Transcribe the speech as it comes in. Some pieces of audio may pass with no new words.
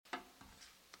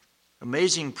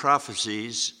Amazing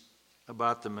Prophecies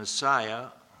about the Messiah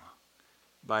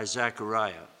by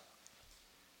Zechariah.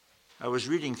 I was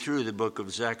reading through the book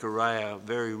of Zechariah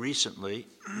very recently,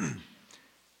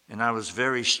 and I was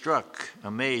very struck,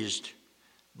 amazed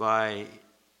by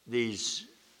these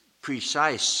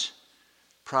precise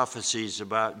prophecies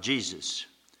about Jesus,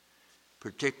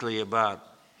 particularly about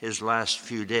his last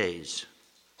few days.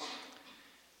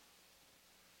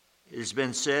 It has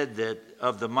been said that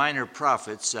of the minor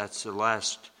prophets, that's the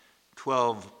last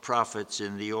 12 prophets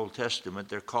in the Old Testament,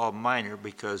 they're called minor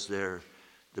because the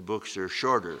books are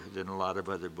shorter than a lot of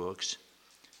other books.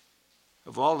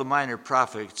 Of all the minor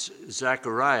prophets,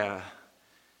 Zechariah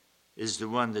is the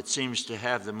one that seems to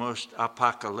have the most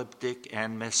apocalyptic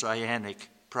and messianic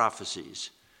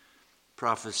prophecies.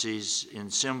 Prophecies in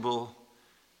symbol,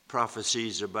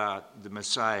 prophecies about the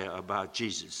Messiah, about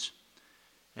Jesus.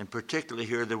 And particularly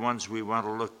here, the ones we want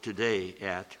to look today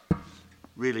at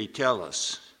really tell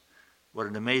us what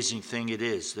an amazing thing it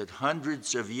is that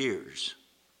hundreds of years,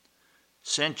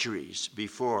 centuries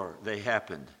before they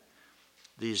happened,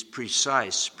 these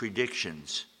precise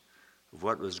predictions of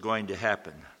what was going to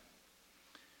happen.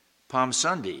 Palm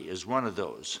Sunday is one of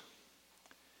those.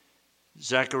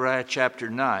 Zechariah chapter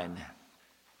 9,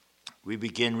 we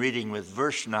begin reading with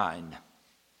verse 9.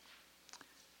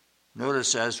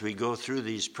 Notice as we go through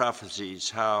these prophecies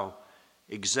how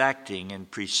exacting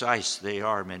and precise they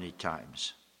are many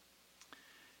times.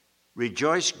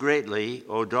 Rejoice greatly,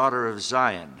 O daughter of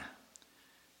Zion.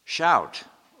 Shout,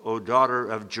 O daughter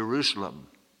of Jerusalem.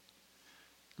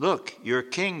 Look, your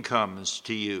king comes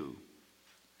to you.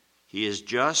 He is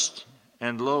just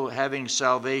and low, having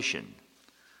salvation,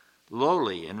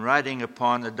 lowly and riding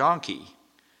upon a donkey,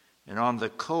 and on the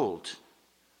colt,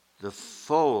 the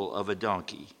foal of a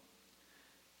donkey.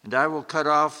 And I will cut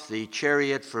off the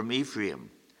chariot from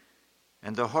Ephraim,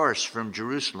 and the horse from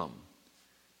Jerusalem,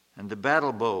 and the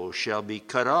battle bow shall be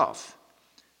cut off,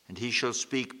 and he shall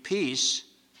speak peace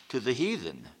to the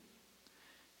heathen.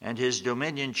 And his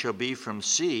dominion shall be from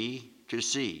sea to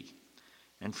sea,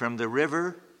 and from the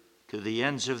river to the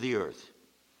ends of the earth.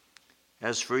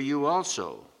 As for you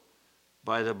also,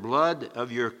 by the blood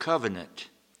of your covenant,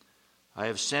 I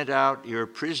have sent out your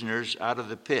prisoners out of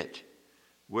the pit,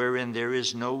 wherein there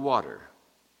is no water.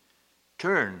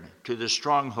 Turn to the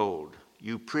stronghold,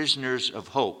 you prisoners of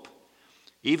hope.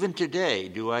 Even today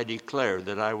do I declare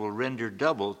that I will render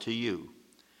double to you.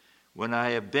 When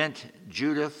I have bent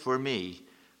Judah for me,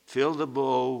 filled the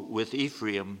bow with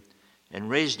Ephraim, and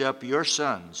raised up your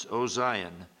sons, O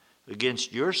Zion,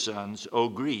 against your sons, O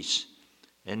Greece,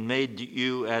 and made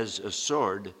you as a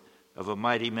sword of a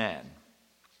mighty man.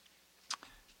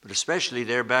 But especially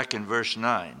there back in verse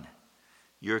 9,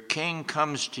 your king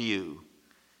comes to you.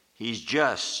 He's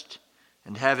just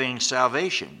and having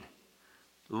salvation,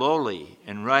 lowly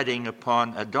and riding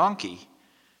upon a donkey,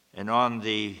 and on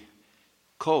the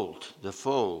colt, the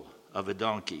foal of a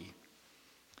donkey.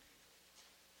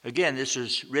 Again, this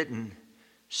was written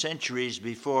centuries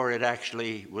before it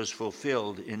actually was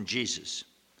fulfilled in Jesus.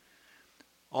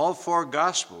 All four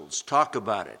Gospels talk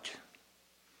about it.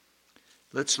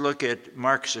 Let's look at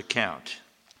Mark's account.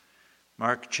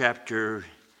 Mark chapter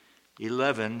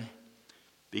 11,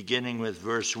 beginning with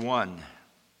verse 1.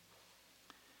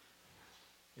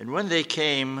 And when they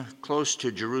came close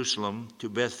to Jerusalem, to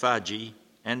Bethphage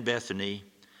and Bethany,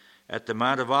 at the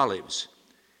Mount of Olives,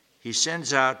 he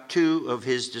sends out two of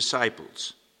his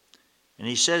disciples, and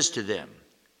he says to them,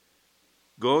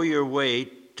 Go your way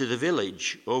to the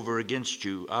village over against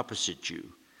you, opposite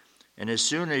you, and as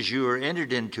soon as you are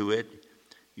entered into it,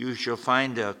 you shall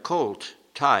find a colt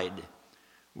tied,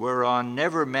 whereon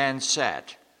never man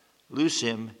sat. Loose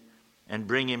him and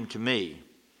bring him to me.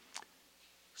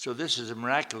 So this is a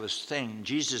miraculous thing.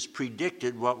 Jesus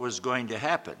predicted what was going to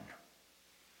happen.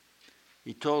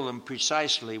 He told them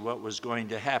precisely what was going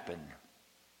to happen.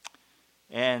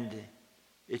 And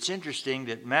it's interesting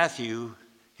that Matthew,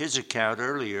 his account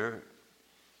earlier,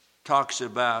 talks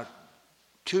about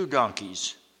two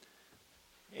donkeys.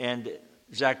 And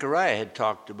Zechariah had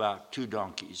talked about two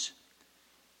donkeys.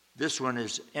 This one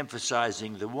is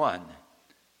emphasizing the one.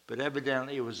 But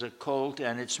evidently it was a colt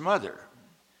and its mother.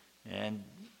 And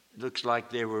it looks like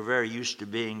they were very used to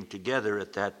being together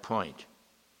at that point.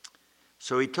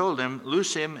 So he told him,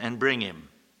 Loose him and bring him.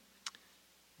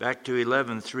 Back to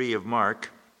 11:3 of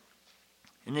Mark.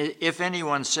 And if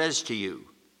anyone says to you,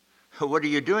 What are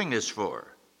you doing this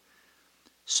for?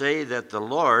 Say that the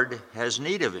Lord has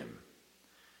need of him.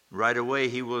 Right away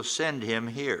he will send him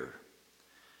here.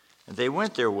 And they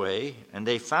went their way, and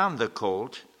they found the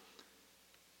colt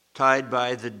tied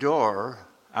by the door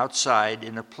outside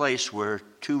in a place where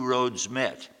two roads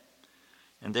met.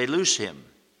 and they loose him.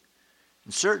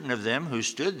 And certain of them who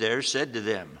stood there said to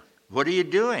them, "What are you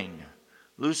doing,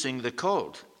 loosing the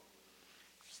colt?"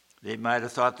 They might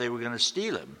have thought they were going to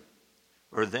steal him,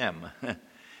 or them.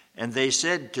 And they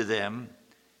said to them,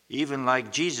 even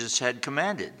like Jesus had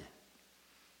commanded.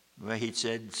 Well, he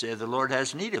said, the Lord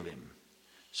has need of him.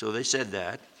 So they said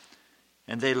that,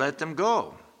 and they let them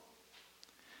go.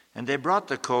 And they brought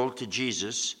the colt to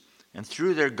Jesus and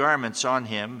threw their garments on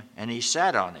him, and he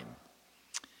sat on him.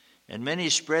 And many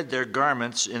spread their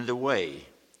garments in the way,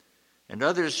 and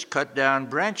others cut down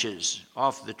branches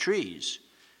off the trees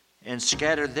and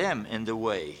scattered them in the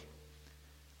way.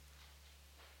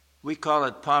 We call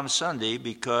it Palm Sunday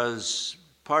because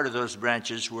part of those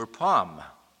branches were palm.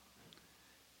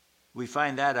 We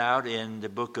find that out in the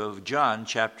book of John,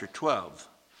 chapter 12,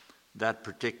 that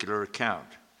particular account.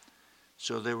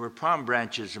 So there were palm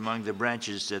branches among the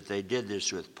branches that they did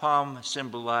this with. Palm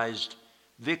symbolized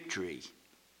victory.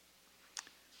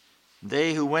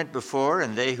 They who went before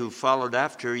and they who followed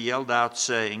after yelled out,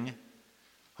 saying,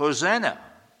 "Hosanna,"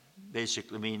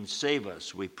 basically means save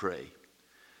us, we pray.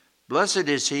 "Blessed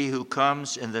is he who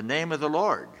comes in the name of the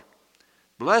Lord.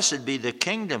 Blessed be the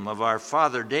kingdom of our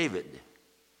father David."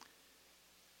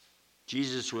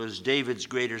 Jesus was David's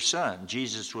greater son.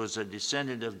 Jesus was a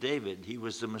descendant of David. He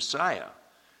was the Messiah,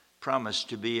 promised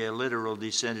to be a literal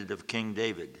descendant of King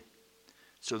David.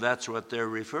 So that's what they're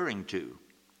referring to.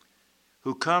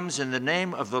 Who comes in the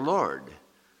name of the Lord.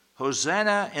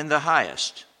 Hosanna in the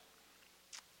highest.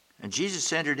 And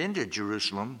Jesus entered into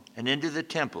Jerusalem and into the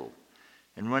temple.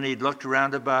 And when he'd looked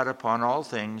round about upon all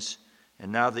things,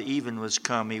 and now the even was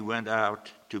come, he went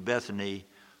out to Bethany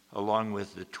along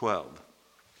with the 12.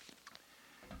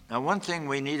 Now, one thing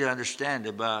we need to understand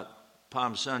about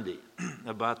Palm Sunday,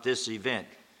 about this event,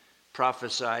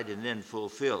 prophesied and then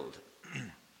fulfilled.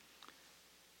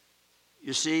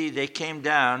 You see, they came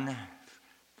down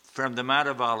from the Mount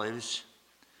of Olives,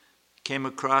 came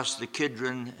across the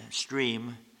Kidron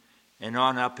stream, and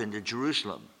on up into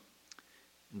Jerusalem.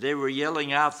 They were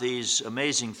yelling out these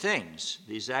amazing things,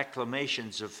 these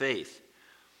acclamations of faith.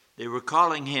 They were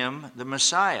calling him the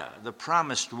Messiah, the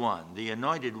promised one, the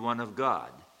anointed one of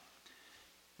God.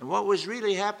 And what was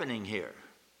really happening here?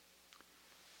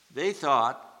 They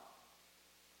thought,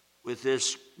 with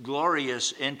this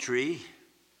glorious entry,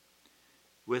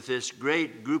 with this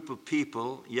great group of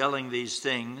people yelling these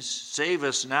things, "Save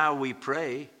us now, we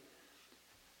pray,"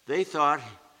 they thought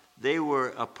they were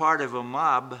a part of a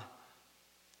mob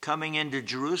coming into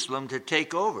Jerusalem to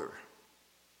take over.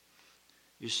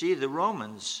 You see, the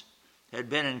Romans had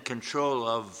been in control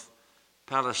of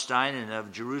Palestine and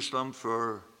of Jerusalem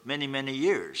for many, many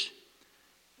years,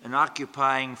 an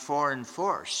occupying foreign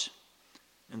force.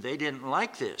 And they didn't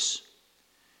like this.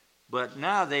 But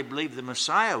now they believed the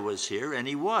Messiah was here, and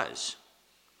he was.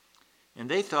 And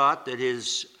they thought that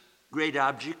his great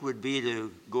object would be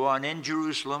to go on in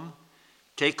Jerusalem,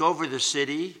 take over the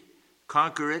city,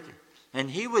 conquer it, and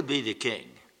he would be the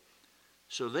king.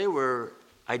 So they were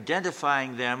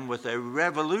identifying them with a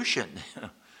revolution.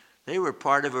 They were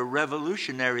part of a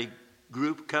revolutionary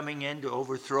group coming in to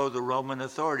overthrow the Roman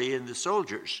authority and the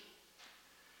soldiers.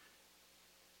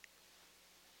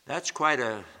 That's quite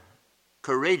a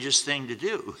courageous thing to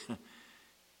do.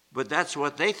 But that's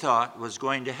what they thought was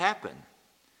going to happen.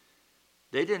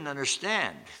 They didn't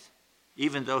understand,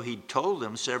 even though he'd told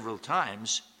them several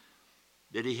times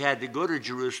that he had to go to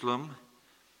Jerusalem,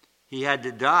 he had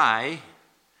to die,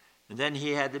 and then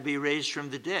he had to be raised from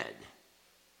the dead.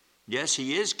 Yes,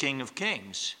 he is King of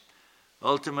Kings.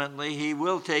 Ultimately, he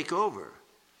will take over,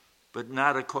 but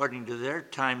not according to their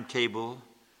timetable,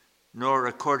 nor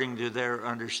according to their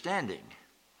understanding.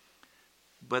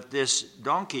 But this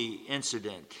donkey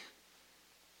incident,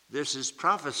 this is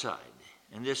prophesied,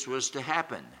 and this was to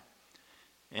happen,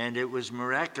 and it was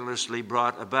miraculously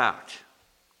brought about.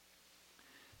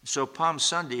 So Palm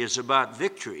Sunday is about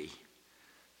victory.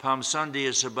 Palm Sunday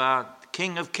is about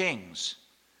King of Kings,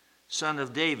 Son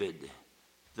of David,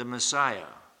 the Messiah,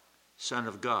 Son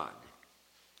of God.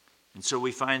 And so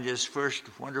we find this first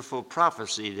wonderful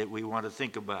prophecy that we want to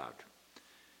think about.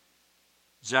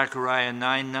 Zechariah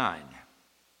 9:9.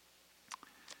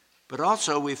 But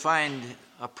also we find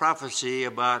a prophecy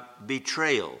about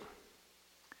betrayal.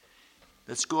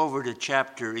 Let's go over to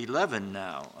chapter 11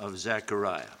 now of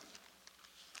Zechariah.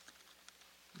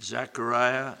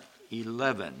 Zechariah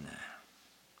 11.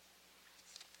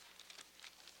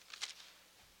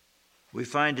 We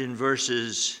find in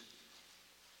verses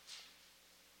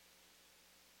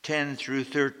 10 through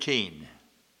 13.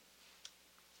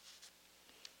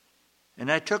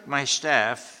 And I took my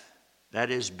staff,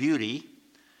 that is beauty,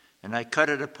 and I cut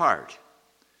it apart,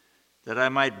 that I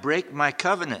might break my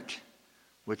covenant,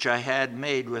 which I had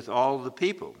made with all the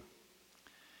people.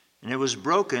 And it was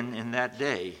broken in that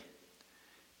day.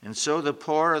 And so the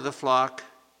poor of the flock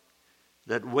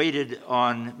that waited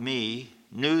on me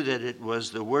knew that it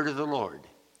was the word of the Lord.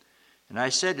 And I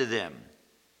said to them,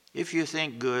 if you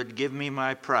think good, give me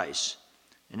my price,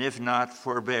 and if not,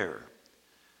 forbear.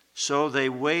 So they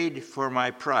weighed for my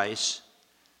price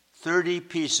 30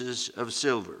 pieces of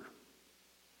silver.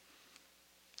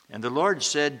 And the Lord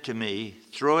said to me,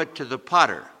 throw it to the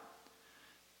potter,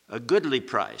 a goodly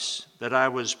price that I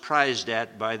was prized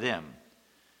at by them.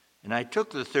 And I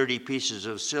took the 30 pieces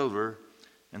of silver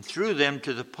and threw them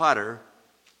to the potter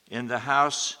in the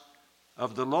house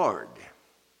of the Lord.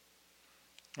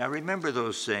 Now remember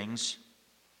those things.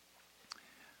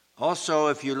 Also,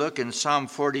 if you look in Psalm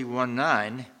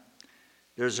 41:9,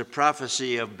 there's a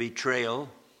prophecy of betrayal.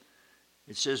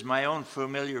 It says, my own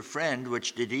familiar friend,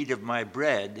 which did eat of my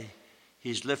bread,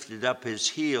 he's lifted up his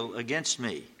heel against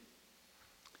me.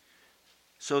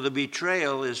 So the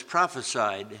betrayal is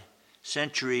prophesied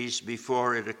centuries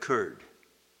before it occurred.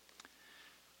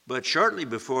 But shortly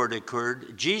before it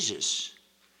occurred, Jesus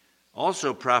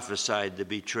also prophesied the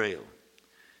betrayal.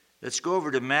 Let's go over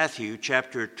to Matthew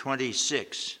chapter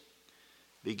 26,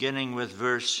 beginning with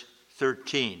verse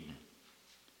 13.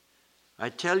 I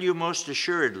tell you most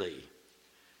assuredly,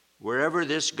 wherever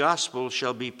this gospel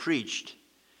shall be preached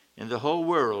in the whole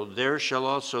world, there shall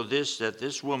also this that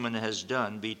this woman has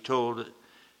done be told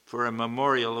for a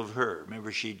memorial of her.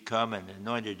 Remember, she'd come and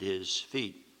anointed his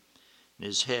feet and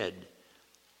his head,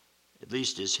 at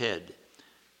least his head.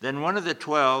 Then one of the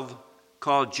 12,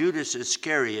 called Judas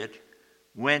Iscariot,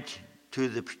 went to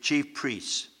the chief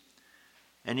priests,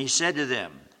 and he said to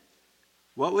them,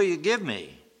 what will you give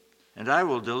me, and I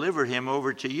will deliver him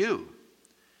over to you?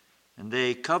 And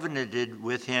they covenanted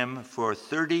with him for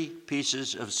 30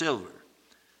 pieces of silver.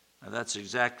 Now that's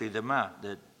exactly the amount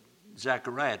that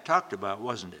Zechariah talked about,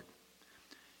 wasn't it?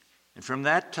 And from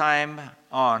that time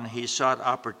on, he sought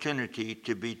opportunity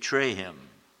to betray him.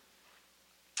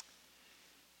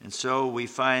 And so we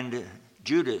find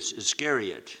Judas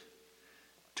Iscariot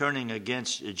turning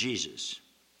against Jesus.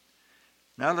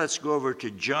 Now let's go over to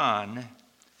John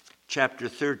chapter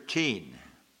 13,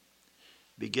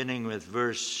 beginning with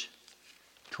verse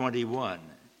 21.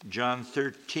 John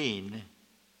 13,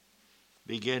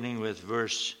 beginning with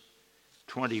verse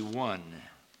 21.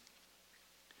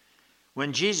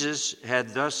 When Jesus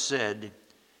had thus said,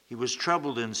 he was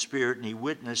troubled in spirit, and he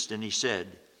witnessed, and he said,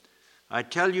 I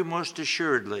tell you most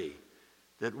assuredly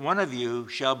that one of you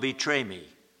shall betray me.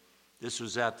 This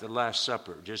was at the Last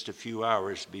Supper, just a few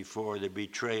hours before the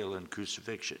betrayal and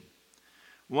crucifixion.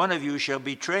 One of you shall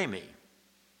betray me.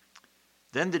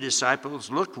 Then the disciples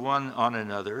looked one on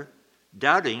another,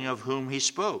 doubting of whom he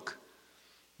spoke.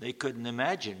 They couldn't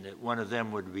imagine that one of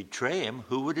them would betray him.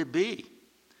 Who would it be?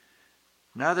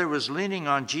 Now there was leaning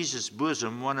on Jesus'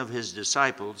 bosom one of his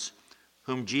disciples,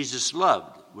 whom Jesus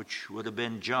loved, which would have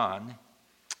been John.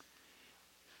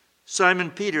 Simon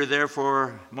Peter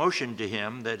therefore motioned to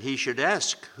him that he should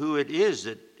ask who it is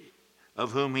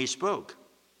of whom he spoke.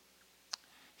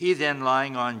 He then,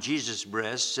 lying on Jesus'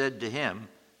 breast, said to him,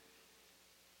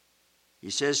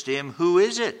 who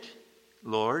is it,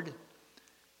 Lord?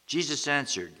 Jesus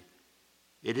answered,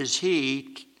 it is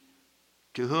he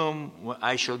to whom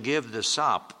I shall give the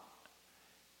sop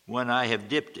when I have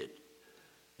dipped it.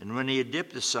 And when he had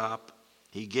dipped the sop,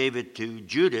 he gave it to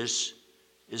Judas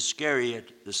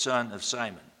Iscariot, the son of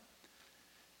Simon.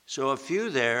 So a few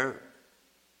there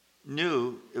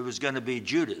knew it was going to be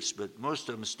Judas, but most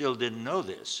of them still didn't know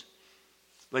this.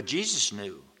 But Jesus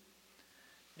knew.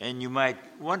 And you might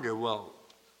wonder, well,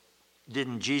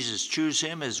 didn't Jesus choose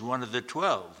him as one of the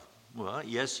 12? Well,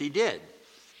 yes, he did.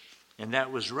 And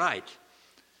that was right.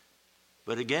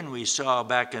 But again, we saw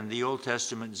back in the Old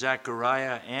Testament,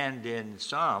 Zechariah, and in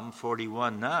Psalm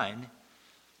 41:9,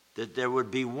 that there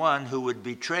would be one who would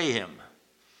betray him.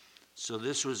 So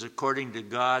this was according to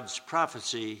God's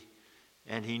prophecy,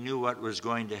 and he knew what was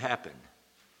going to happen.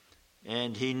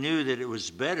 And he knew that it was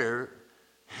better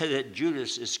that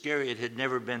Judas Iscariot had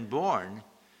never been born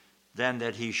than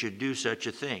that he should do such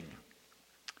a thing.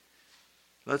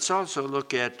 Let's also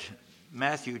look at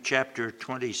Matthew chapter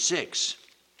 26,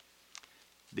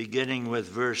 beginning with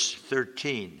verse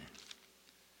 13.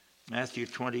 Matthew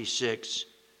 26,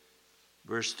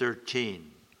 verse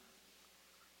 13.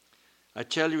 I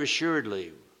tell you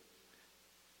assuredly,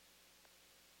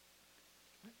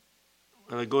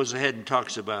 well, it goes ahead and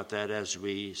talks about that as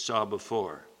we saw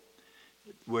before,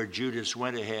 where Judas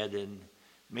went ahead and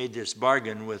made this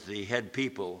bargain with the head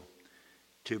people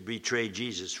to betray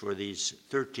Jesus for these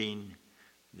 13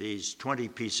 these 20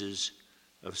 pieces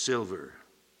of silver.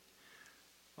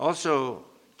 Also,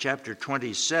 chapter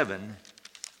 27,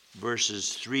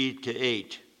 verses 3 to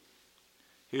 8.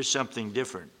 Here's something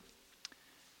different.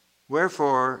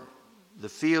 Wherefore the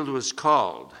field was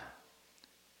called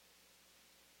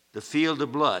the field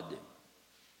of blood.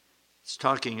 It's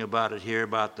talking about it here,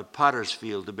 about the potter's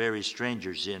field to bury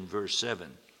strangers in, verse 7.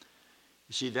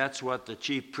 You see, that's what the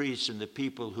chief priests and the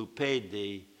people who paid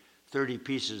the 30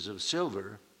 pieces of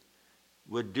silver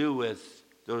would do with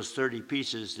those 30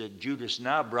 pieces that Judas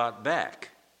now brought back.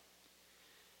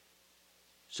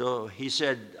 So he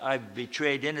said, I've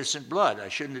betrayed innocent blood. I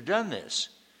shouldn't have done this.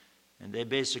 And they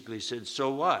basically said, so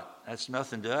what? That's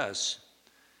nothing to us.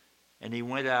 And he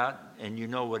went out, and you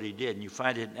know what he did. And you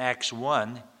find it in Acts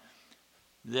 1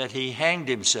 that he hanged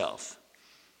himself.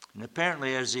 And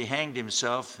apparently as he hanged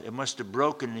himself, it must have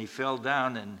broken and he fell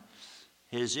down and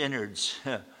his innards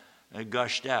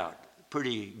gushed out.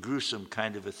 Pretty gruesome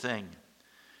kind of a thing.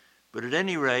 But at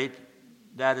any rate,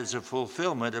 that is a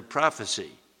fulfillment of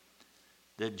prophecy,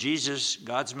 that Jesus,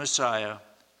 God's Messiah,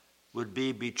 would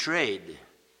be betrayed.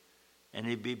 And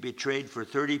he'd be betrayed for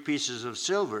 30 pieces of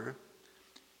silver.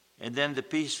 And then the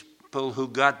people who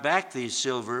got back these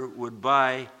silver would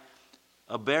buy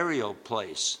a burial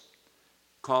place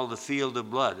called the Field of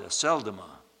Blood, a seldama.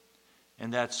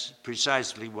 And that's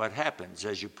precisely what happens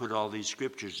as you put all these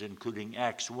scriptures, including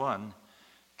Acts 1,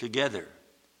 together.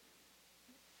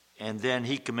 And then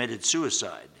he committed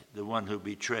suicide, the one who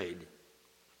betrayed.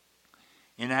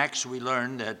 In Acts we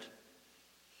learn that,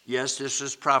 yes, this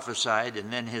was prophesied,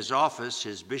 and then his office,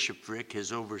 his bishopric,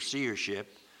 his overseership,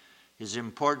 his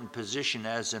important position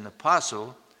as an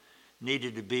apostle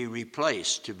needed to be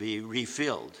replaced, to be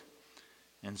refilled.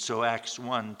 And so Acts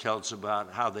 1 tells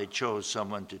about how they chose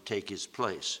someone to take his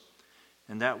place.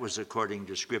 And that was according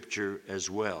to Scripture as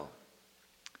well.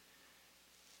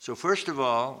 So first of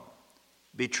all,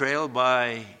 betrayal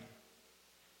by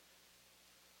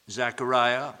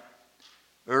Zechariah.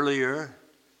 Earlier,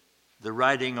 the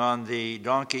riding on the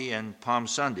donkey and Palm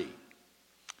Sunday.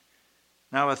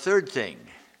 Now a third thing.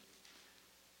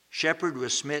 Shepherd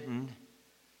was smitten,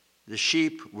 the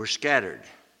sheep were scattered.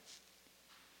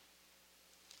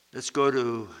 Let's go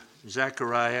to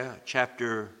Zechariah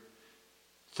chapter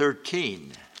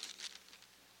 13.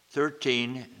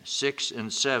 13, 6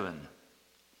 and 7.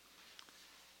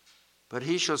 But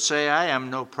he shall say, I am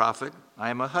no prophet, I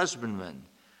am a husbandman,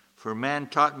 for man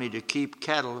taught me to keep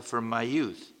cattle from my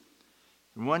youth.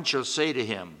 And one shall say to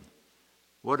him,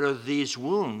 what are these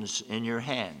wounds in your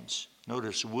hands?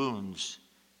 Notice wounds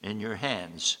in your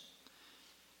hands.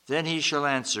 Then he shall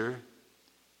answer,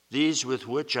 these with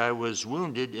which I was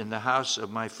wounded in the house of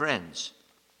my friends.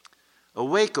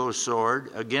 Awake, O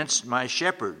sword, against my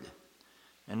shepherd,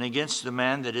 and against the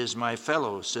man that is my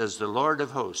fellow, says the Lord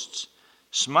of hosts.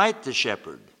 Smite the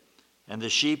shepherd, and the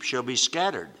sheep shall be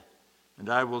scattered, and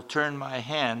I will turn my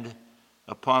hand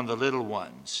upon the little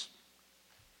ones.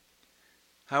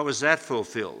 How was that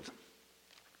fulfilled?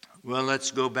 Well,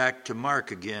 let's go back to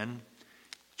Mark again,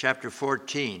 chapter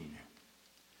 14.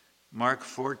 Mark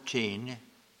 14,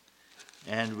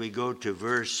 and we go to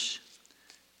verse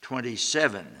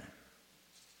 27.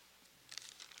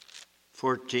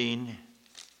 14,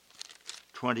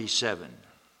 27.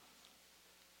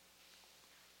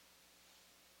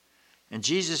 And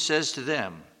Jesus says to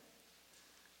them,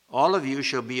 all of you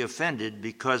shall be offended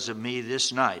because of me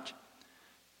this night.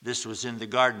 This was in the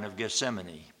Garden of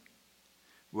Gethsemane,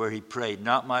 where he prayed,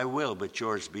 not my will, but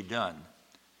yours be done.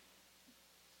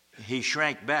 He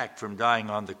shrank back from dying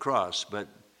on the cross, but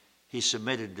he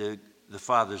submitted to the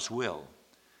Father's will.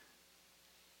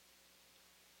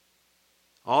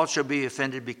 All shall be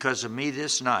offended because of me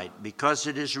this night, because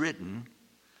it is written,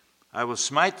 I will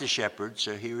smite the shepherd,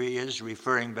 so here he is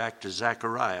referring back to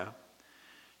Zechariah,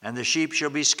 and the sheep shall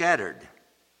be scattered.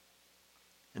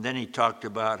 And then he talked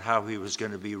about how he was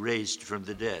going to be raised from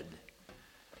the dead.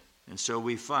 And so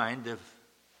we find the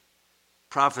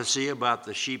prophecy about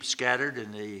the sheep scattered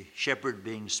and the shepherd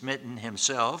being smitten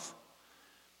himself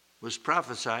was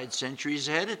prophesied centuries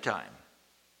ahead of time.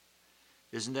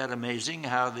 Isn't that amazing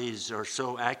how these are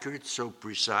so accurate, so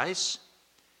precise?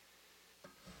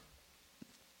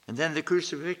 And then the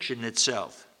crucifixion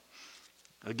itself.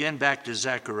 Again, back to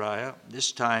Zechariah,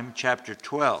 this time chapter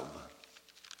 12.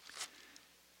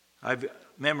 I've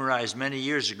memorized many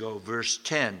years ago, verse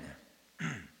 10.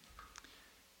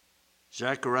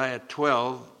 Zechariah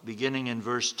 12, beginning in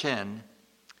verse 10.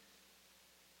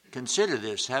 Consider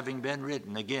this, having been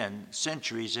written, again,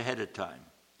 centuries ahead of time.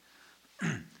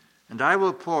 And I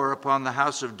will pour upon the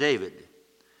house of David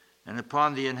and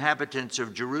upon the inhabitants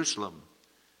of Jerusalem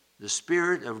the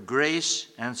spirit of grace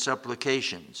and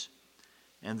supplications.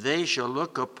 And they shall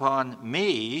look upon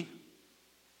me.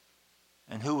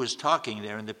 And who was talking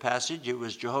there in the passage? It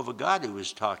was Jehovah God who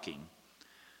was talking.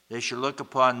 They shall look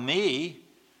upon me.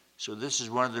 So this is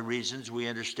one of the reasons we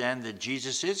understand that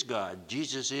Jesus is God.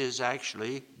 Jesus is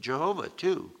actually Jehovah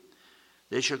too.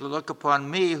 They shall look upon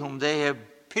me whom they have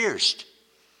pierced.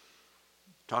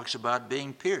 Talks about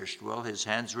being pierced. Well, his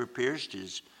hands were pierced,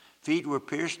 his feet were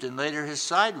pierced, and later his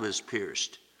side was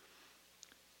pierced.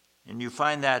 And you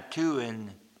find that too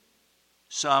in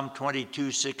Psalm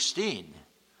 22:16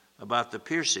 about the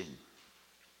piercing.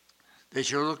 They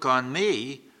shall look on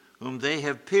me whom they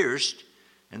have pierced,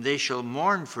 and they shall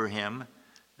mourn for him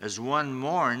as one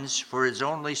mourns for his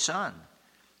only son,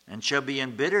 and shall be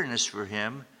in bitterness for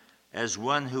him as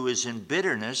one who is in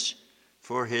bitterness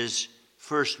for his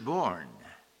firstborn.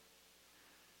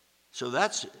 So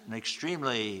that's an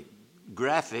extremely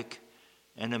graphic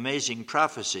and amazing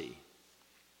prophecy.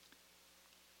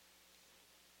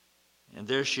 And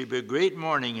there shall be a great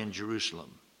mourning in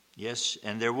Jerusalem. Yes,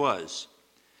 and there was.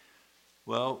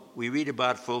 Well, we read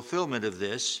about fulfillment of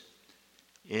this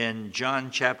in John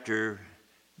chapter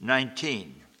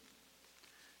 19.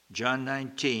 John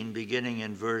 19, beginning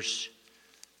in verse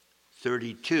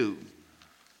 32.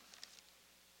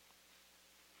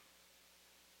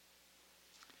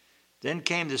 Then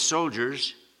came the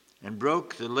soldiers and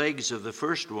broke the legs of the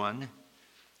first one.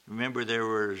 Remember, there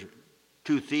were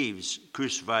 2 thieves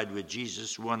crucified with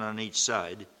Jesus, one on each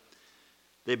side.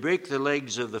 They break the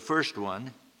legs of the first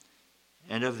one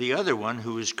and of the other one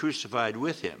who was crucified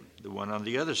with him, the one on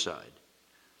the other side.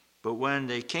 But when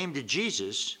they came to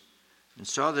Jesus and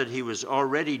saw that he was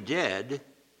already dead,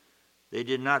 they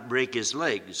did not break his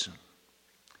legs.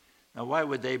 Now, why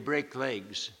would they break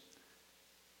legs?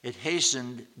 It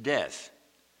hastened death.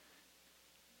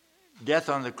 Death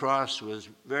on the cross was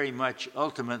very much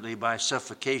ultimately by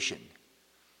suffocation.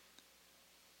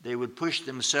 They would push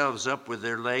themselves up with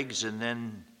their legs and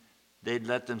then they'd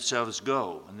let themselves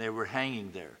go, and they were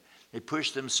hanging there. They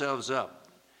pushed themselves up.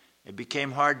 It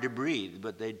became hard to breathe,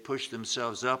 but they'd push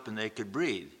themselves up and they could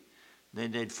breathe.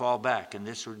 Then they'd fall back, and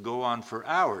this would go on for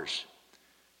hours.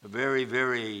 A very,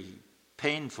 very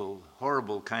painful,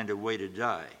 horrible kind of way to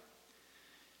die.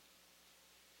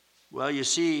 Well, you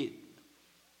see,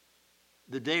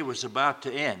 the day was about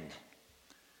to end,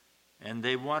 and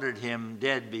they wanted him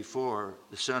dead before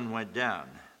the sun went down,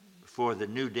 before the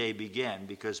new day began,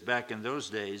 because back in those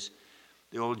days,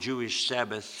 the old Jewish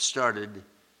Sabbath started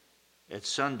at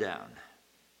sundown.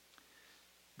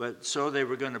 But so they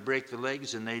were going to break the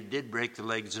legs, and they did break the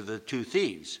legs of the 2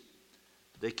 thieves.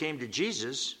 They came to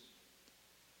Jesus,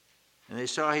 and they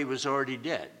saw he was already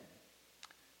dead.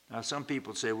 Now, some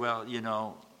people say, well, you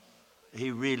know,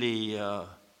 he really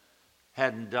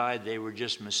hadn't died. They were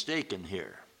just mistaken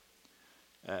here.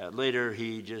 Later,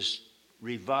 he just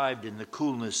revived in the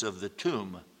coolness of the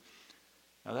tomb.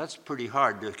 Now, that's pretty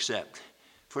hard to accept.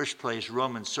 First place,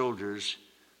 Roman soldiers,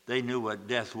 they knew what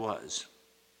death was.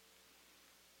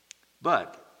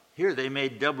 But here they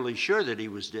made doubly sure that he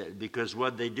was dead, because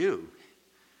what'd they do?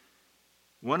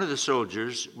 One of the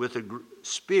soldiers with a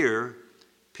spear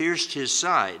pierced his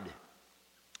side.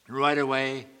 Right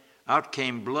away, out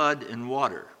came blood and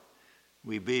water.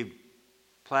 We be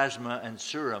plasma and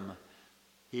serum.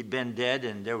 He'd been dead,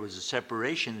 and there was a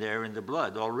separation there in the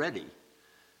blood already.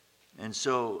 And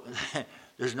so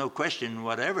there's no question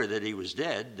whatever that he was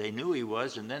dead. They knew he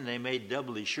was, and then they made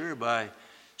doubly sure by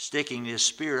sticking this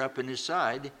spear up in his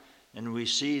side, and we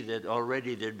see that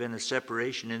already there'd been a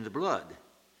separation in the blood.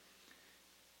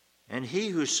 And he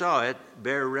who saw it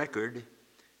bare record,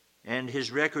 and his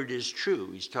record is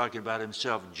true. He's talking about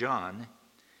himself, John,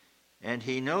 and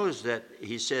he knows that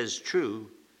he says true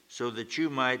so that you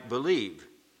might believe.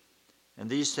 And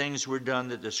these things were done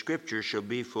that the scripture shall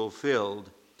be fulfilled.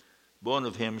 Bone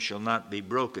of him shall not be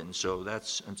broken. So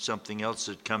that's something else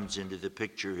that comes into the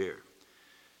picture here.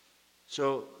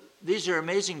 So these are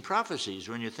amazing prophecies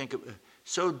when you think of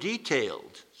so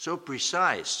detailed, so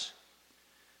precise.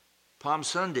 Palm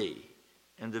Sunday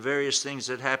and the various things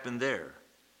that happened there.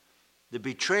 The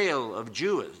betrayal of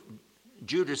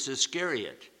Judas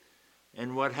Iscariot,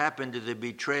 and what happened to the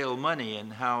betrayal money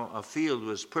and how a field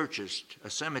was purchased, a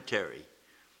cemetery.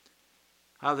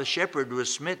 How the shepherd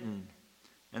was smitten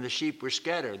and the sheep were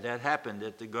scattered. That happened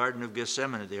at the Garden of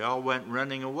Gethsemane. They all went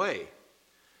running away.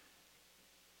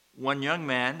 One young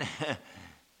man,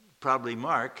 probably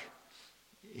Mark,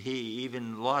 he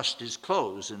even lost his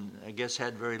clothes and I guess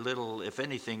had very little, if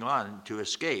anything, on to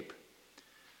escape.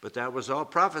 But that was all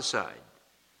prophesied.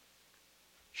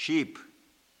 Sheep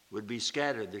would be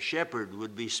scattered. The shepherd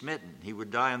would be smitten. He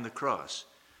would die on the cross.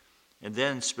 and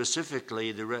then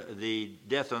specifically the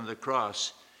death on the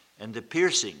cross and the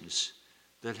piercings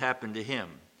that happened to him,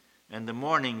 and the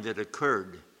mourning that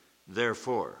occurred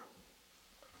therefore.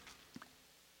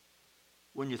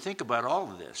 When you think about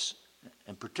all of this,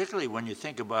 and particularly when you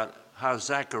think about how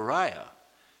Zechariah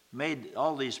made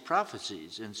all these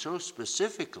prophecies, and so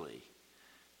specifically,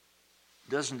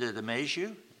 doesn't it amaze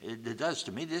you? It does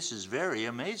to me. This is very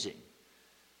amazing.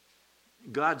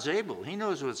 God's able. He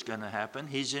knows what's going to happen.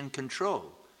 He's in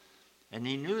control. And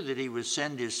he knew that he would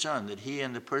send his son, that he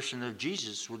in the person of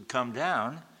Jesus would come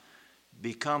down,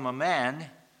 become a man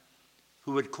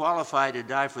who would qualify to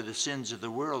die for the sins of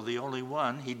the world, the only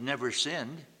one. He'd never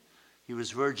sinned. He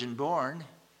was virgin born.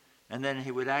 And then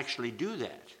he would actually do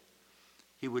that.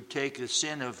 He would take the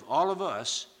sin of all of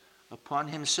us upon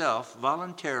himself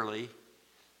voluntarily.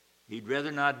 He'd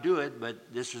rather not do it,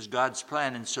 but this was God's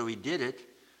plan, and so he did it.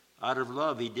 Out of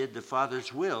love, he did the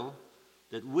Father's will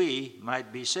that we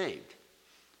might be saved.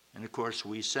 And of course,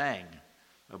 we sang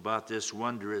about this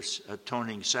wondrous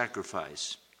atoning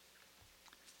sacrifice.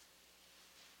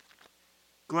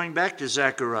 Going back to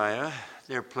Zechariah,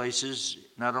 there are places,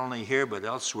 not only here but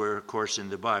elsewhere, of course, in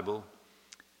the Bible,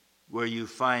 where you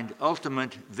find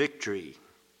ultimate victory.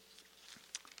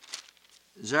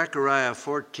 Zechariah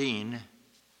 14,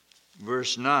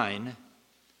 verse 9,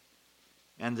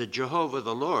 and the Jehovah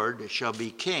the Lord shall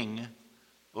be king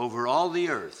over all the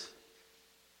earth.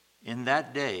 In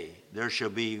that day there shall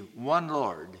be one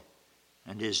Lord,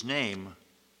 and his name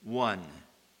one.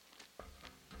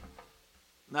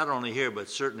 Not only here, but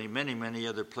certainly many, many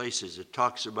other places, it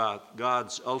talks about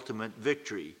God's ultimate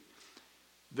victory.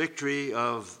 Victory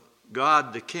of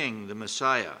God the King, the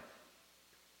Messiah.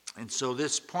 And so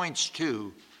this points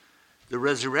to the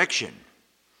resurrection.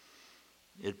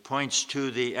 It points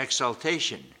to the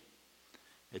exaltation.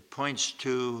 It points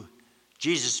to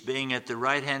Jesus being at the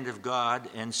right hand of God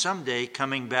and someday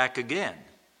coming back again.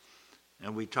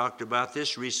 And we talked about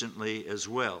this recently as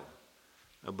well,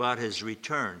 about his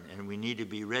return, and we need to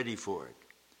be ready for it.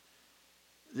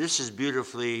 This is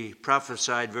beautifully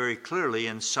prophesied very clearly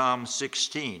in Psalm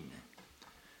 16.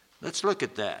 Let's look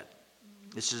at that.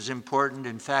 This is important.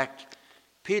 In fact,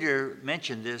 Peter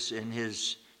mentioned this in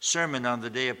his sermon on the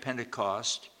day of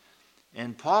Pentecost,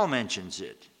 and Paul mentions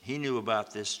it. He knew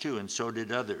about this too, and so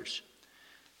did others.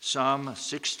 Psalm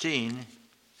 16,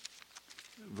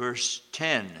 verse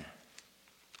 10.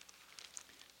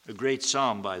 A great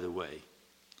psalm, by the way.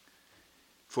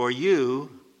 For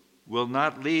you will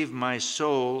not leave my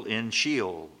soul in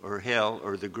Sheol, or hell,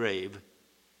 or the grave,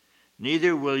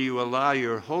 neither will you allow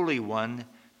your Holy One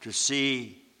to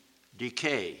see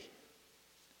decay.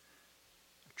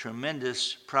 A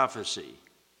tremendous prophecy.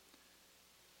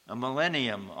 A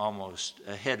millennium almost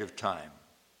ahead of time.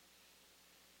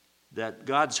 That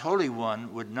God's Holy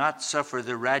One would not suffer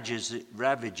the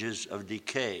ravages of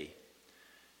decay.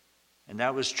 And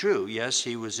that was true. Yes,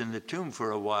 he was in the tomb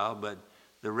for a while, but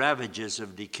the ravages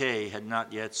of decay had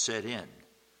not yet set in.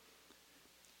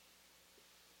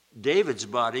 David's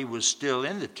body was still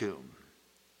in the tomb,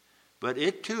 but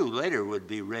it too later would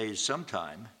be raised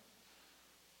sometime.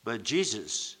 But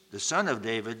Jesus, the Son of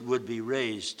David, would be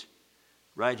raised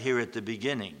right here at the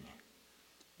beginning.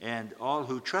 And all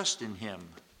who trust in him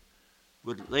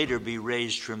would later be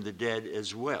raised from the dead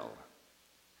as well.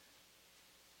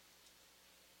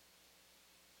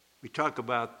 We talk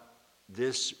about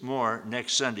this more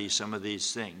next Sunday, some of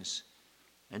these things,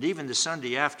 and even the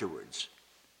Sunday afterwards.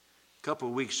 A couple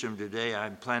of weeks from today,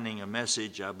 I'm planning a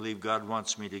message I believe God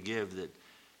wants me to give that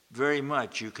very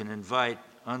much you can invite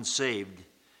unsaved,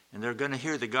 and they're going to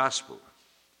hear the gospel.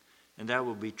 And that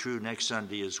will be true next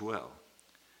Sunday as well.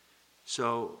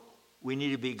 So we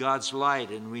need to be God's light,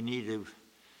 and we need to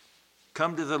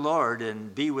come to the Lord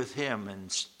and be with him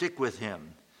and stick with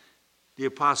him. The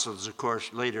apostles, of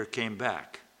course, later came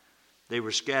back. They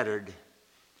were scattered.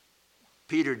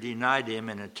 Peter denied him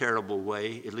in a terrible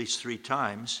way, at least 3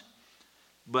 times.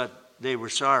 But they were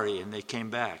sorry and they came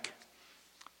back.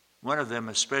 One of them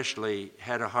especially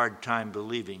had a hard time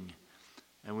believing.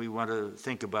 And we want to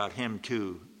think about him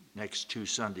too next 2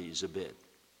 Sundays a bit.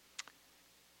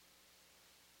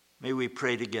 May we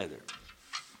pray together.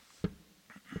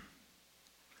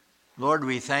 Lord,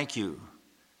 we thank you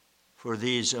for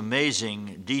these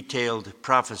amazing, detailed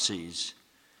prophecies,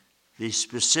 these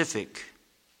specific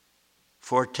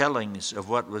foretellings of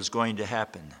what was going to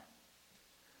happen.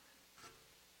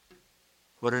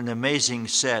 What an amazing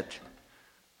set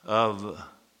of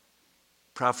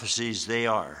prophecies they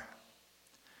are.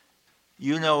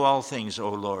 You know all things, O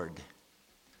Lord.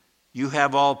 You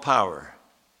have all power.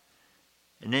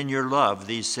 And in your love,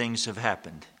 these things have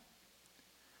happened.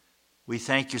 We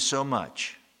thank you so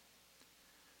much.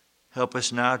 Help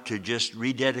us now to just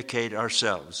rededicate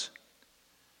ourselves.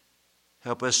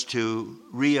 Help us to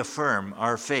reaffirm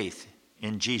our faith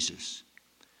in Jesus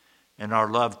and our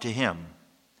love to him.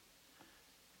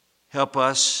 Help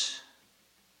us,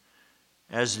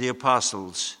 as the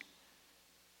apostles,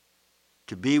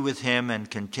 to be with him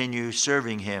and continue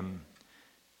serving him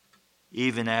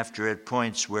even after at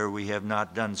points where we have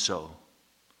not done so.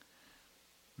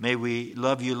 May we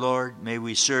love you, Lord. May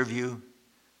we serve you.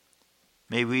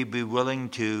 May we be willing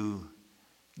to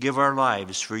give our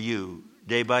lives for you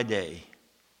day by day.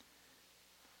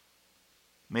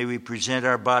 May we present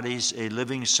our bodies a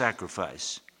living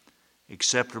sacrifice,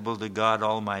 acceptable to God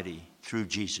Almighty through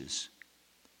Jesus.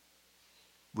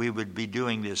 We would be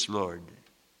doing this, Lord,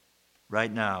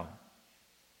 right now,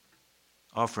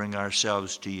 offering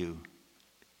ourselves to you.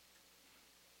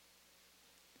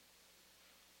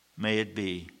 May it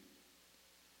be.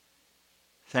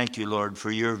 Thank you, Lord,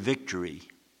 for your victory.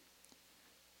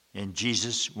 In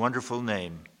Jesus' wonderful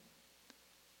name,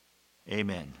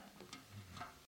 amen.